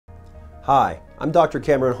Hi, I'm Dr.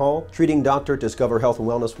 Cameron Hall, treating doctor at Discover Health and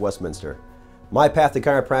Wellness, Westminster. My path to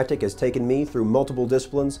chiropractic has taken me through multiple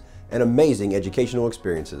disciplines and amazing educational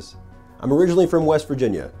experiences. I'm originally from West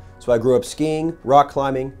Virginia, so I grew up skiing, rock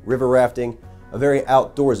climbing, river rafting, a very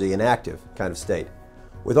outdoorsy and active kind of state.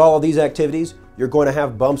 With all of these activities, you're going to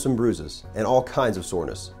have bumps and bruises and all kinds of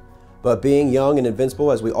soreness. But being young and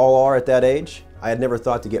invincible as we all are at that age, I had never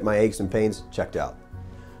thought to get my aches and pains checked out.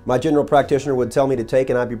 My general practitioner would tell me to take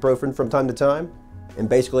an ibuprofen from time to time and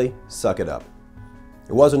basically suck it up.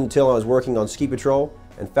 It wasn't until I was working on ski patrol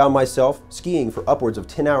and found myself skiing for upwards of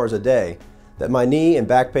 10 hours a day that my knee and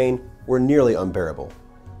back pain were nearly unbearable.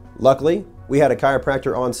 Luckily, we had a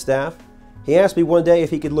chiropractor on staff. He asked me one day if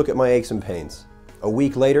he could look at my aches and pains. A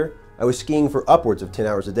week later, I was skiing for upwards of 10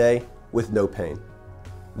 hours a day with no pain.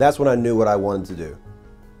 That's when I knew what I wanted to do.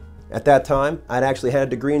 At that time, I'd actually had a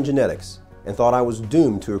degree in genetics and thought I was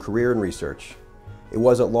doomed to a career in research. It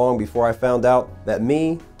wasn't long before I found out that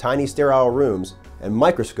me, tiny sterile rooms, and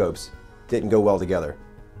microscopes didn't go well together.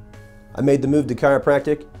 I made the move to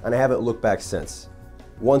chiropractic and I haven't looked back since.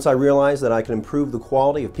 Once I realized that I could improve the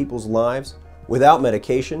quality of people's lives without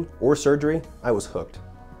medication or surgery, I was hooked.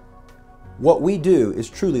 What we do is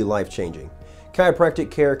truly life-changing. Chiropractic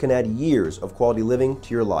care can add years of quality living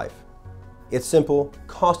to your life. It's simple,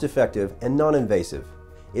 cost-effective, and non-invasive.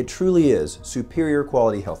 It truly is superior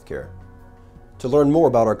quality healthcare. To learn more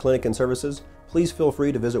about our clinic and services, please feel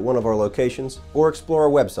free to visit one of our locations or explore our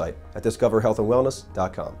website at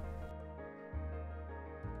discoverhealthandwellness.com.